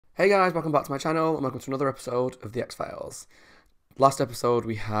Hey guys, welcome back to my channel and welcome to another episode of the X-Files. Last episode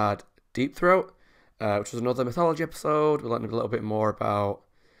we had Deep Throat, which was another mythology episode. We learned a little bit more about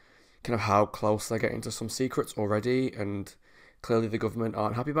kind of how close they're getting to some secrets already, and clearly the government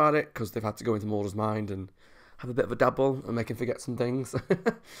aren't happy about it because they've had to go into Mulder's mind and have a bit of a dabble and make him forget some things.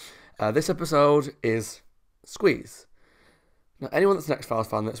 This episode is Squeeze. Now, anyone that's an X-Files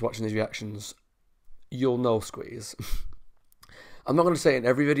fan that's watching these reactions, you'll know Squeeze. I'm not going to say it in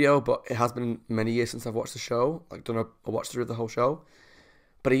every video, but it has been many years since I've watched the show, like done a watch through of the whole show.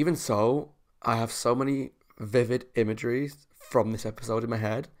 But even so, I have so many vivid imageries from this episode in my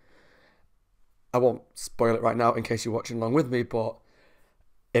head. I won't spoil it right now in case you're watching along with me, but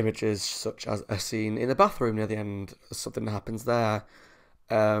images such as a scene in the bathroom near the end, something that happens there.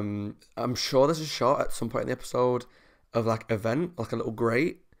 I'm sure there's a shot at some point in the episode of like a vent, like a little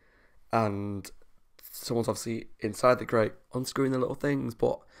grate, and someone's obviously inside the grate unscrewing the little things,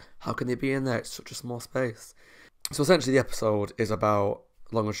 but how can they be in there? It's such a small space. So essentially the episode is about,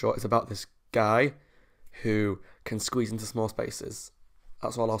 long and short, it's about this guy who can squeeze into small spaces.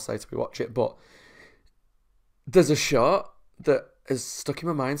 That's all I'll say till we watch it, but there's a shot that is stuck in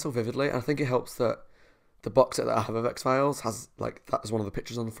my mind so vividly, and I think it helps that the box set that I have of X-Files has like that as one of the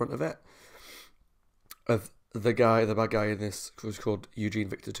pictures on the front of it of the guy, the bad guy in this, who's called Eugene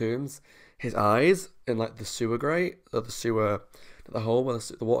Victor Toombs. His eyes in like the sewer grate, or the sewer, the hole where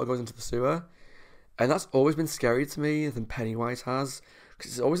the water goes into the sewer, and that's always been scarier to me than Pennywise has,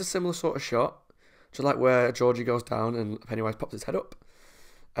 because it's always a similar sort of shot, just like where Georgie goes down and Pennywise pops his head up.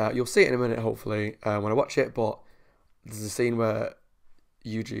 You'll see it in a minute, hopefully, when I watch it, but there's a scene where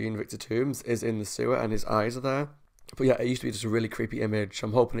Eugene Victor Toombs is in the sewer and his eyes are there. But yeah, it used to be just a really creepy image.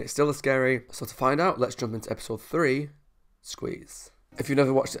 I'm hoping it's still as scary. So to find out, let's jump into episode 3, Squeeze. If you've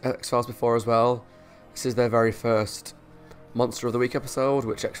never watched X-Files before as well, this is their very first Monster of the Week episode,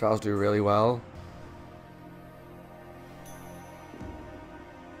 which X-Files do really well.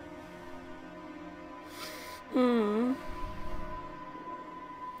 I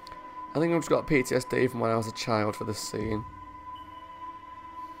think I've just got PTSD from when I was a child for this scene.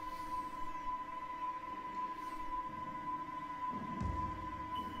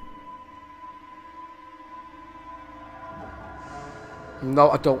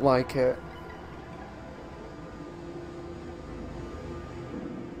 No, I don't like it.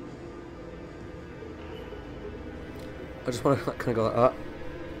 I just want to kind of go like that.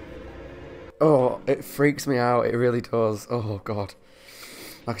 Oh, it freaks me out. It really does. Oh, God.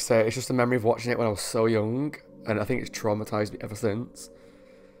 Like I say, it's just a memory of watching it when I was so young, and I think it's traumatized me ever since.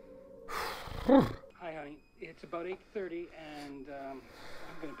 Hi, honey. It's about 8:30, and I'm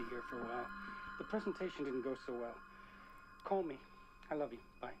going to be here for a while. The presentation didn't go so well. Call me. I love you.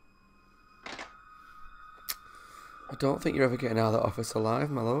 Bye. I don't think you're ever getting out of that office alive,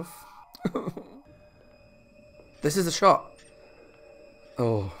 my love. This is the shot.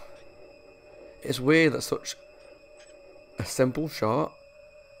 Oh. It's weird that such a simple shot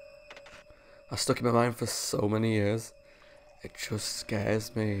has stuck in my mind for so many years. It just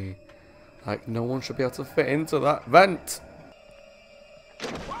scares me. Like, no one should be able to fit into that vent.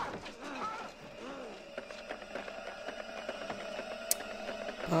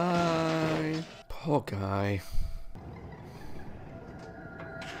 Bye. Poor guy.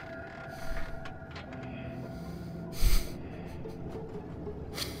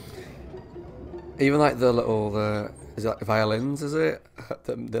 Even like the little, is it like violins, is it?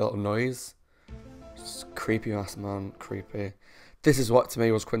 The little noise. Just creepy ass, man. Creepy. This is what to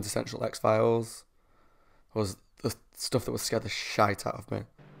me was quintessential X-Files. Was the stuff that would scare the shite out of me.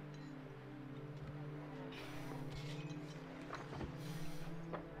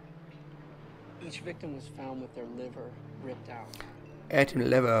 Each victim was found with their liver ripped out. Eating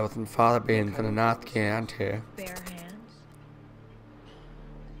liver with my father being from the North County. Bare hands.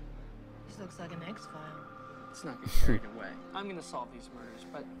 This looks like an X-File. Let's not get carried away. I'm gonna solve these murders,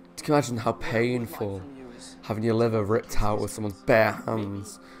 but Can you imagine how painful having your liver ripped out with someone's bare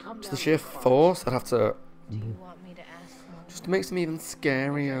hands? Just the sheer force I'd have to. Do you want me to ask Mulder? Just makes me even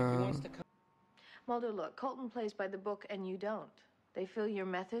scarier. Mulder, look, Colton plays by the book and you don't. They feel your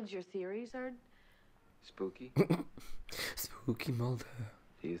methods, your theories are... Spooky? Spooky Mulder.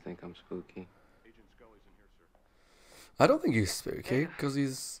 Do you think I'm spooky? I don't think he's spooky, because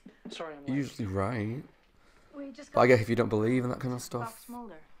he's sorry, I'm late. usually right. We just But I guess if you don't believe in that kind of stuff. Fox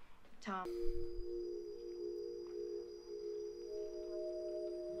Mulder. Tom.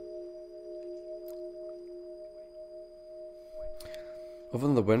 Other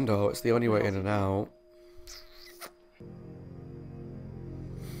than the window, it's the only way in and out.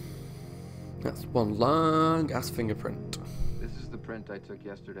 That's one long ass fingerprint. This is the print I took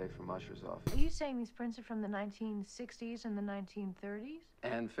yesterday from Usher's office. Are you saying these prints are from the 1960s and the 1930s?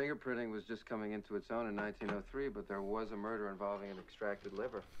 And fingerprinting was just coming into its own in 1903, but there was a murder involving an extracted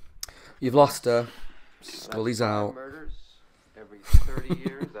liver. You've lost her. That's Scully's 5 out. murders every 30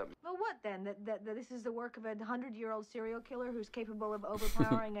 years. That Well, what then? That this is the work of a 100-year-old serial killer who's capable of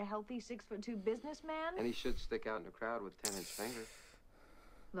overpowering a healthy 6'2" businessman? And he should stick out in a crowd with 10-inch fingers.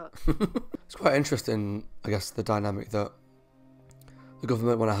 Look, It's quite interesting, I guess, the dynamic that the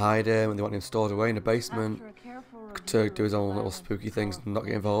government want to hide him and they want him stored away in a basement after a careful to review do his of own the little violence spooky things and not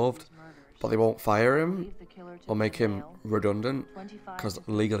get involved involved. in these murders, But they won't fire I him believe the killer took or make the him male redundant 25 because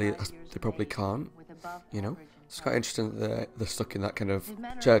to legally 35 years they probably of age can't, with above you know? average It's quite interesting that they're stuck in that kind of His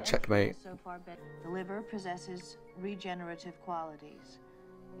manner of entry checkmate. is so far better. The liver possesses regenerative qualities.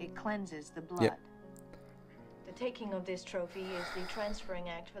 It cleanses the blood. Yep. The taking of this trophy is the transferring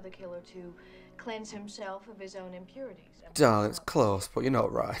act for the killer to cleanse himself of his own impurities. Darling, it's close, but you're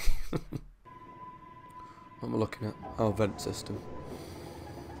not right. What am I looking at? Oh, vent system.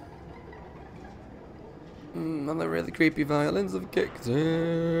 And the really creepy violins have kicked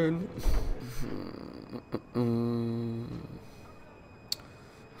in.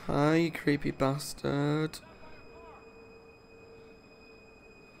 Hi, you creepy bastard.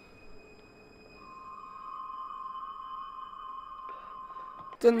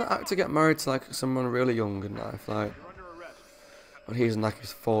 Didn't the actor get married to like someone really young in life? Like, when he's in like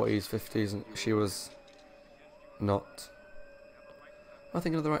his 40s, 50s, and she was not. Am I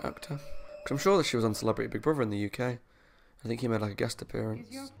thinking of the right actor? Because I'm sure that she was on Celebrity Big Brother in the UK. I think he made like a guest appearance.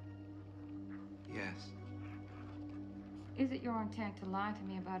 Yes. Is it your intent to lie to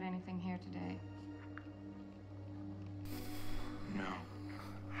me about anything here today? No.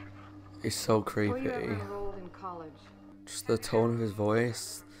 He's so Were you creepy. ever enrolled in college? Just the tone of his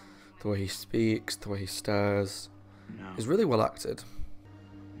voice, the way he speaks, the way he stares. No. He's really well acted.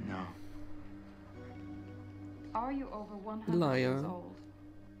 No. Are you over 100 Liar. years old?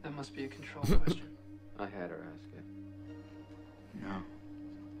 That must be a control question. I had her ask it. No.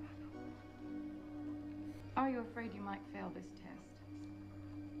 Are you afraid you might fail this test?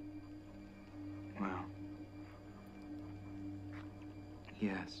 Well.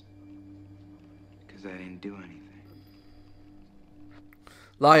 Yes. Because I didn't do anything.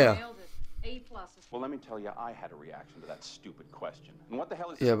 Liar. Failed it. A+. Well, let me tell you, I had a reaction to that stupid question. And what the hell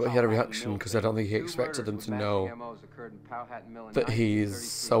is Yeah, this but he had a Powhatan reaction Mill because I thing? don't think he 2 expected them murders to with know matching MOs occurred in Powhatan Mill in that he's 1933.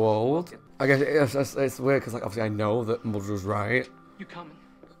 so old. I guess it's weird because like obviously I know that Mulder was right, You coming?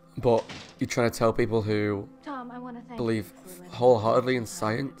 but you're trying to tell people who Tom, I want to thank believe you for letting me wholeheartedly in come to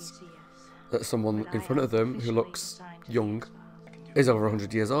science see us. that someone But in I front of have them who officially looks assigned to young the X-Files. is over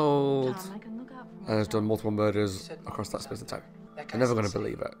 100 years old Tom, I can look out for and has done myself. multiple murders across that space of time. I'm never going to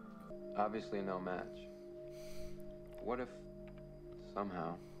believe it. Obviously no match. What if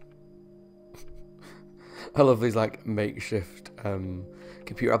somehow I love these like makeshift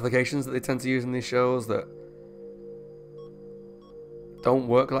computer applications that they tend to use in these shows that don't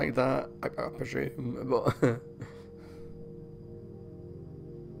work like that, I presume, but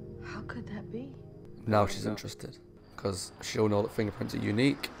How could that be? now she's interested because she'll know that fingerprints are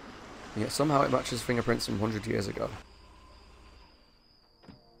unique, and yet somehow it matches fingerprints from 100 years ago.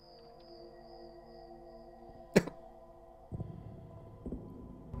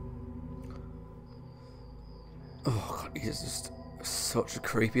 Oh god, he's just such a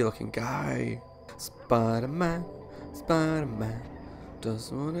creepy looking guy. Spider-Man, Spider-Man,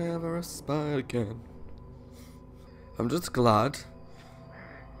 does whatever a spider can. I'm just glad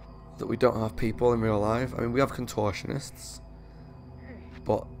that we don't have people in real life. I mean, we have contortionists,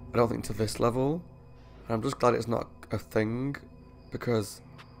 but I don't think to this level. And I'm just glad it's not a thing, because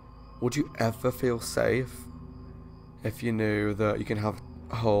would you ever feel safe if you knew that you can have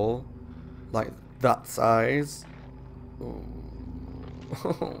a hole like that size? Oh,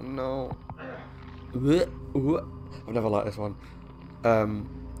 oh no. I've never liked this one.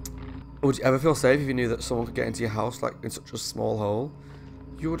 Would you ever feel safe if you knew that someone could get into your house like in such a small hole?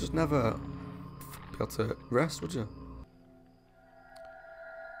 You would just never be able to rest, would you?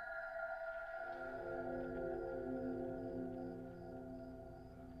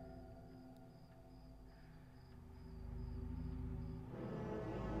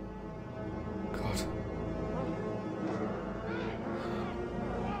 God.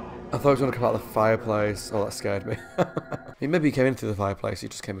 I thought he was going to come out of the fireplace. Oh, that scared me. I mean, maybe he came in through the fireplace. He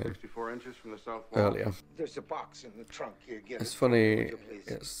just came in 64 inches from the south wall. earlier. There's a box in the trunk here. Get It's it. funny. Would you please?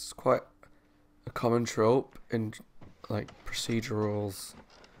 It's quite a common trope in like procedurals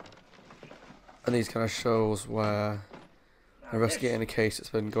and these kind of shows where they're investigating a case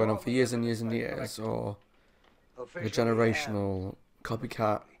that's been going on for years and years and years, or like a Officially, generational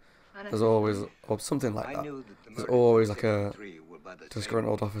copycat. There's always, or something like that. There's always like a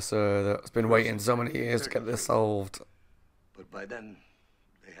disgruntled officer that's been waiting so many years to get this solved. But by then,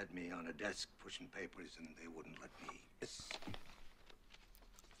 they had me on a desk pushing papers, and they wouldn't let me. These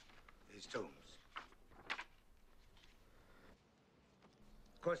tombs.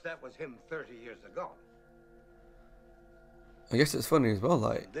 Of course, that was him 30 years ago. I guess it's funny as well,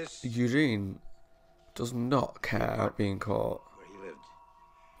 like, Eugene does not care about being caught. Where he lived.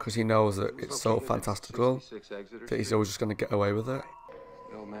 Because he knows that it's so fantastical that he's always just going to get away with it.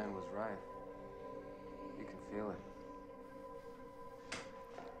 The old man was right. You can feel it.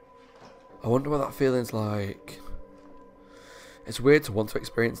 I wonder what that feeling's like. It's weird to want to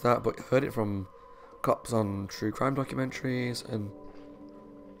experience that, but I've heard it from cops on true crime documentaries and,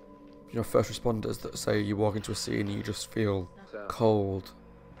 you know, first responders that say you walk into a scene and you just feel cold,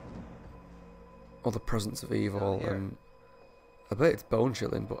 or the presence of evil, and I bet it's bone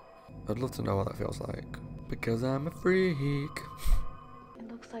chilling, but I'd love to know what that feels like, because I'm a freak. It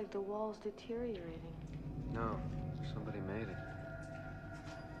looks like the wall's deteriorating. No, somebody made it.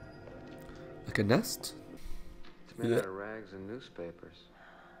 Like a nest? It's made out of rags and newspapers.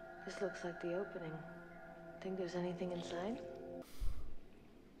 This looks like the opening. Think there's anything inside?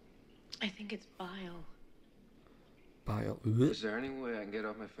 I think it's bile. Bile. Is there any way I can get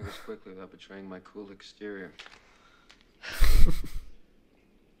off my fingers quickly without betraying my cool exterior?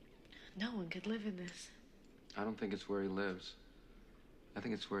 No one could live in this. I don't think it's where he lives. I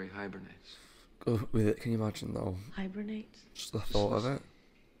think it's where he hibernates. Go with it, can you imagine though? Hibernates? Just the thought of it.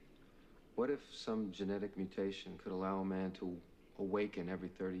 What if some genetic mutation could allow a man to awaken every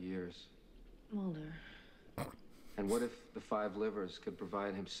 30 years? Mulder. And what if the 5 livers could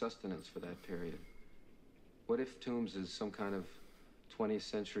provide him sustenance for that period? What if Toombs is some kind of 20th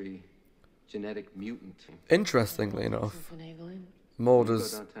century genetic mutant? Interestingly enough,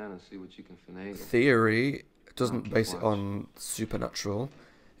 Mulder's Go downtown and see what you can finagle. theory doesn't base it on supernatural.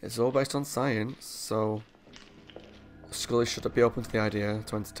 It's all based on science, so Scully should be open to the idea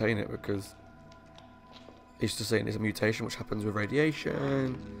to entertain it, because he's just saying it's a mutation which happens with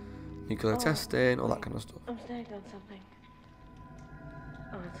radiation, nuclear testing, all that kind of stuff. I'm snagged on something.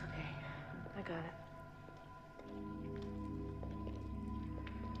 Oh, it's okay. I got it.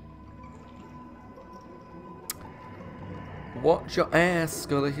 Watch your ass,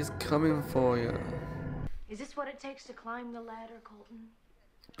 Scully, he's coming for you. Is this what it takes to climb the ladder, Colton?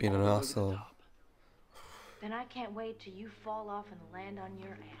 Being an asshole. Then I can't wait till you fall off and land on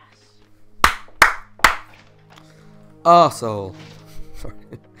your ass. Arsehole. Sorry.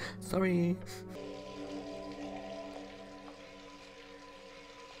 Sorry.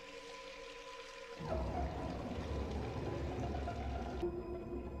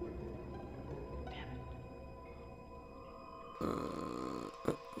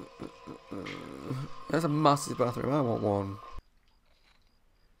 There's a massive bathroom. I want one.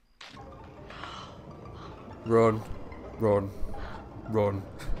 Run. Run. Run.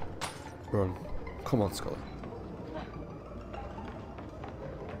 Run. Come on, Scully.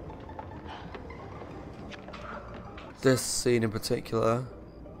 This scene in particular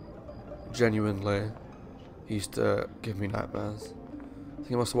genuinely used to give me nightmares. I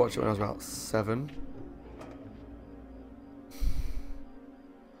think I must have watched it when I was about 7.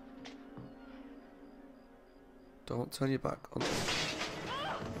 Don't turn your back on.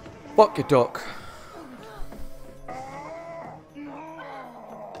 Fuck your duck.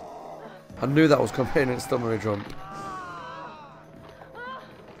 I knew that was coming in and still made me jump.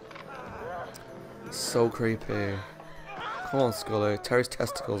 So creepy. Come on, Scully. Tear his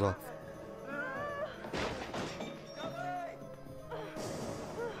testicles off.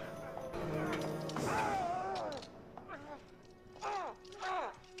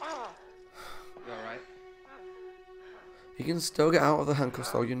 He can still get out of the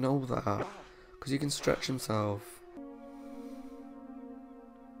handcuffs though, you know that. Because he can stretch himself.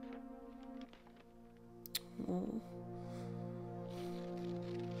 Oh.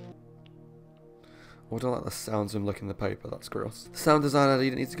 I don't like the sounds of him licking the paper, that's gross. The sound designer,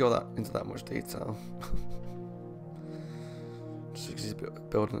 he didn't need to go into that much detail. Just because he's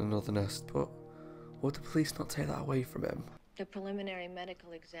building another nest, but would the police not take that away from him? The preliminary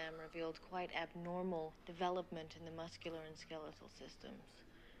medical exam revealed quite abnormal development in the muscular and skeletal systems,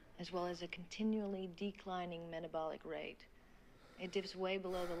 as well as a continually declining metabolic rate. It dips way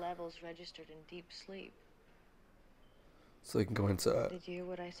below the levels registered in deep sleep. So he can go into Did you hear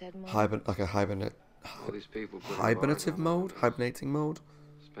what I said, Mom? All these people put hibernative mode? Hibernating mode?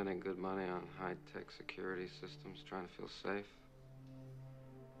 spending good money on high-tech security systems, trying to feel safe.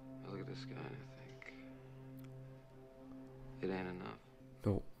 I look at this guy and I think, it ain't enough.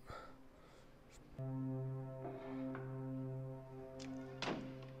 No.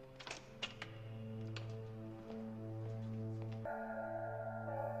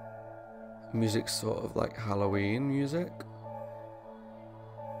 Music's sort of like Halloween music.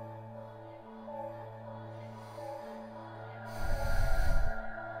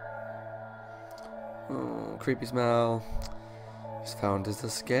 Oh, creepy smell. He's found his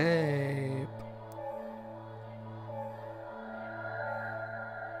escape.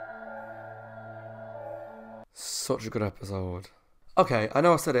 Such a good episode. Okay, I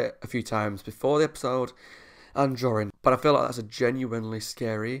know I said it a few times before the episode and during, but I feel like that's a genuinely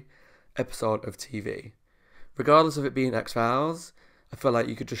scary episode of TV. Regardless of it being X-Files, I feel like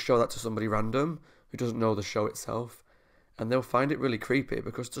you could just show that to somebody random who doesn't know the show itself, and they'll find it really creepy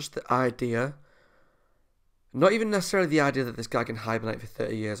because just the idea, not even necessarily the idea that this guy can hibernate for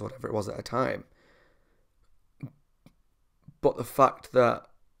 30 years or whatever it was at a time, but the fact that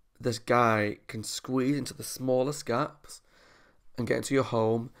this guy can squeeze into the smallest gaps and get into your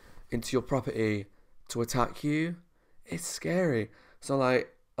home, into your property to attack you, it's scary. So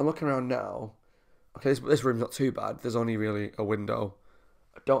like, I'm looking around now. Okay, this room's not too bad. There's only really a window.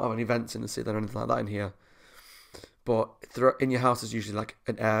 I don't have any vents in the ceiling or anything like that in here. But in your house there's usually like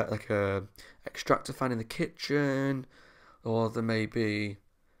a extractor fan in the kitchen, or there may be,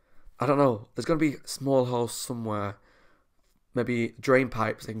 I don't know, there's gonna be small holes somewhere. Maybe drain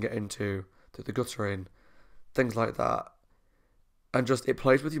pipes they can get into through the guttering, things like that. And just, it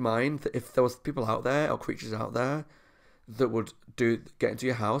plays with your mind that if there was people out there or creatures out there that would get into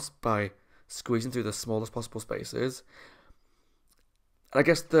your house by squeezing through the smallest possible spaces. And I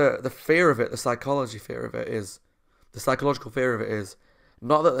guess the fear of it, the psychological fear of it is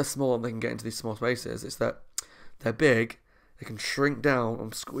not that they're small and they can get into these small spaces, it's that they're big, they can shrink down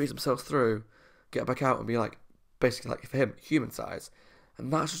and squeeze themselves through, get back out and be like, basically like for him, human size.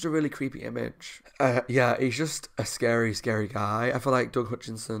 And that's just a really creepy image. Yeah, he's just a scary, scary guy. I feel like Doug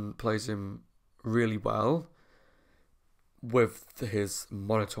Hutchinson plays him really well with his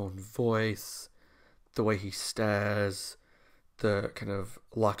monotone voice, the way he stares, the kind of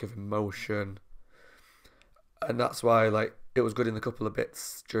lack of emotion. And that's why, like, it was good in the couple of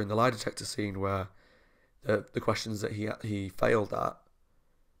bits during the lie detector scene where the questions that he failed at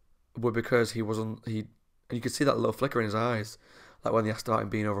were because and you could see that little flicker in his eyes, like when they asked about him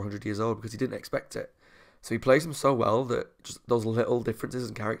being over 100 years old, because he didn't expect it. So he plays him so well that just those little differences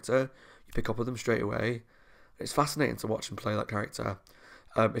in character, you pick up with them straight away. It's fascinating to watch him play that character.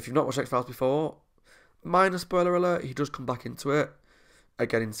 If you've not watched X-Files before, minor spoiler alert, he does come back into it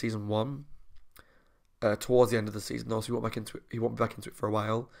again in season 1. Towards the end of the season, though, so he won't be back into it for a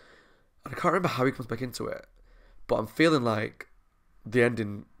while. And I can't remember how he comes back into it, but I'm feeling like the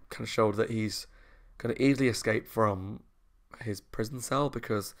ending kind of showed that he's going to easily escape from his prison cell,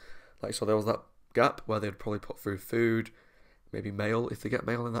 because like, so there was that gap where they'd probably put through food, maybe mail, if they get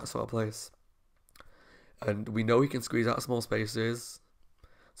mail in that sort of place. And we know he can squeeze out of small spaces,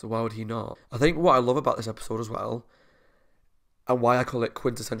 so why would he not? I think what I love about this episode as well, and why I call it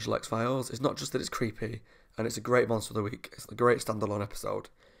quintessential X-Files, is not just that it's creepy and it's a great monster of the week, it's a great standalone episode,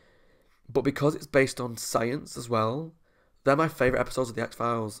 but because it's based on science as well. They're my favourite episodes of the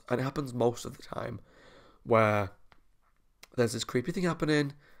X-Files, and it happens most of the time, where there's this creepy thing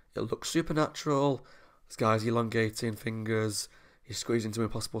happening, it looks supernatural, this guy's elongating fingers, he's squeezed into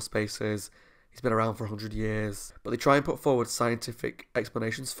impossible spaces, he's been around for 100 years, but they try and put forward scientific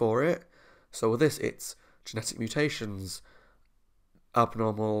explanations for it. So with this, it's genetic mutations,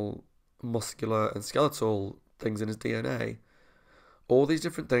 abnormal muscular and skeletal things in his DNA, all these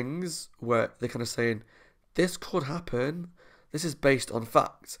different things where they're kind of saying, this could happen, this is based on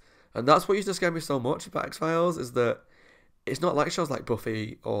fact. And that's what used to scare me so much about X-Files, is that it's not like shows like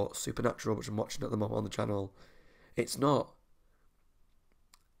Buffy or Supernatural, which I'm watching at the moment on the channel. It's not,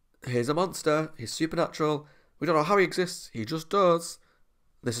 here's a monster, he's supernatural, we don't know how he exists, he just does,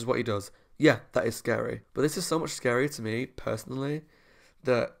 this is what he does. Yeah, that is scary. But this is so much scarier to me, personally,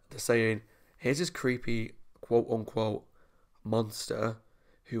 that they're saying, here's this creepy, quote-unquote, monster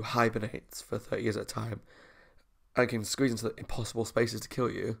who hibernates for 30 years at a time and can squeeze into the impossible spaces to kill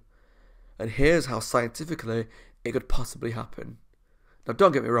you. And here's how scientifically it could possibly happen. Now,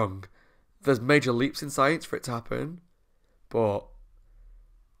 don't get me wrong, there's major leaps in science for it to happen, but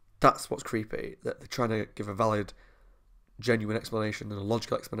that's what's creepy, that they're trying to give a valid, genuine explanation and a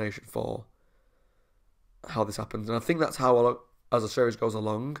logical explanation for how this happens. And I think that's how, as the series goes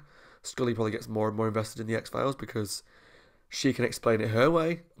along, Scully probably gets more and more invested in the X-Files, because she can explain it her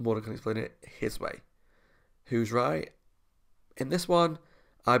way, Mulder can explain it his way. Who's right? In this one,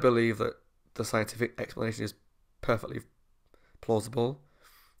 I believe that the scientific explanation is perfectly plausible.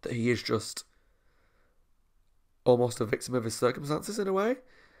 That he is just almost a victim of his circumstances in a way. And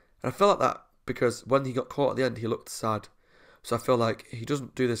I feel like that because when he got caught at the end, he looked sad. So I feel like he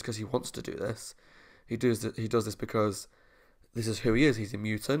doesn't do this because he wants to do this. He does this because this is who he is. He's a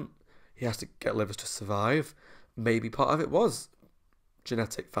mutant. He has to get livers to survive. Maybe part of it was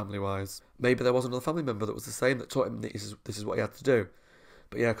genetic, family-wise. Maybe there was another family member that was the same that taught him that this is what he had to do.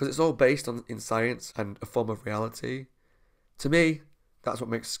 But yeah, because it's all based in science and a form of reality. To me, that's what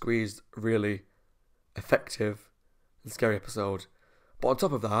makes Squeeze really effective and scary episode. But on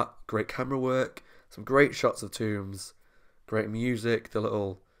top of that, great camera work, some great shots of Tooms, great music, the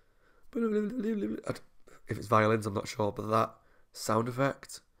little... If it's violins, I'm not sure, but that sound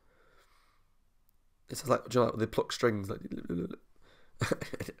effect... It's like, do you know, like they pluck strings, like...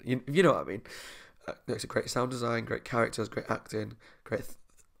 you know what I mean. It's a great sound design, great characters, great acting, great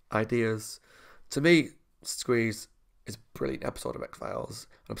ideas. To me, Squeeze is a brilliant episode of X-Files.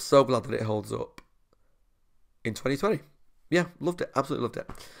 And I'm so glad that it holds up in 2020. Yeah, loved it. Absolutely loved it.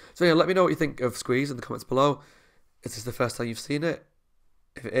 So yeah, let me know what you think of Squeeze in the comments below. Is this the first time you've seen it?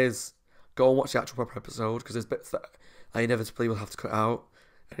 If it is, go and watch the actual proper episode, because there's bits that I inevitably will have to cut out,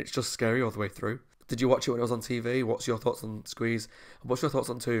 and it's just scary all the way through. Did you watch it when it was on TV? What's your thoughts on Squeeze? And what's your thoughts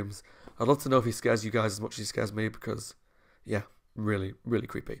on Tooms? I'd love to know if he scares you guys as much as he scares me, because, yeah, really, really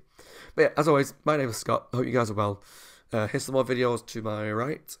creepy. But yeah, as always, my name is Scott. I hope you guys are well. Here's some more videos to my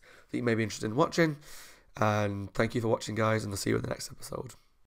right that you may be interested in watching. And thank you for watching, guys, and I'll see you in the next episode.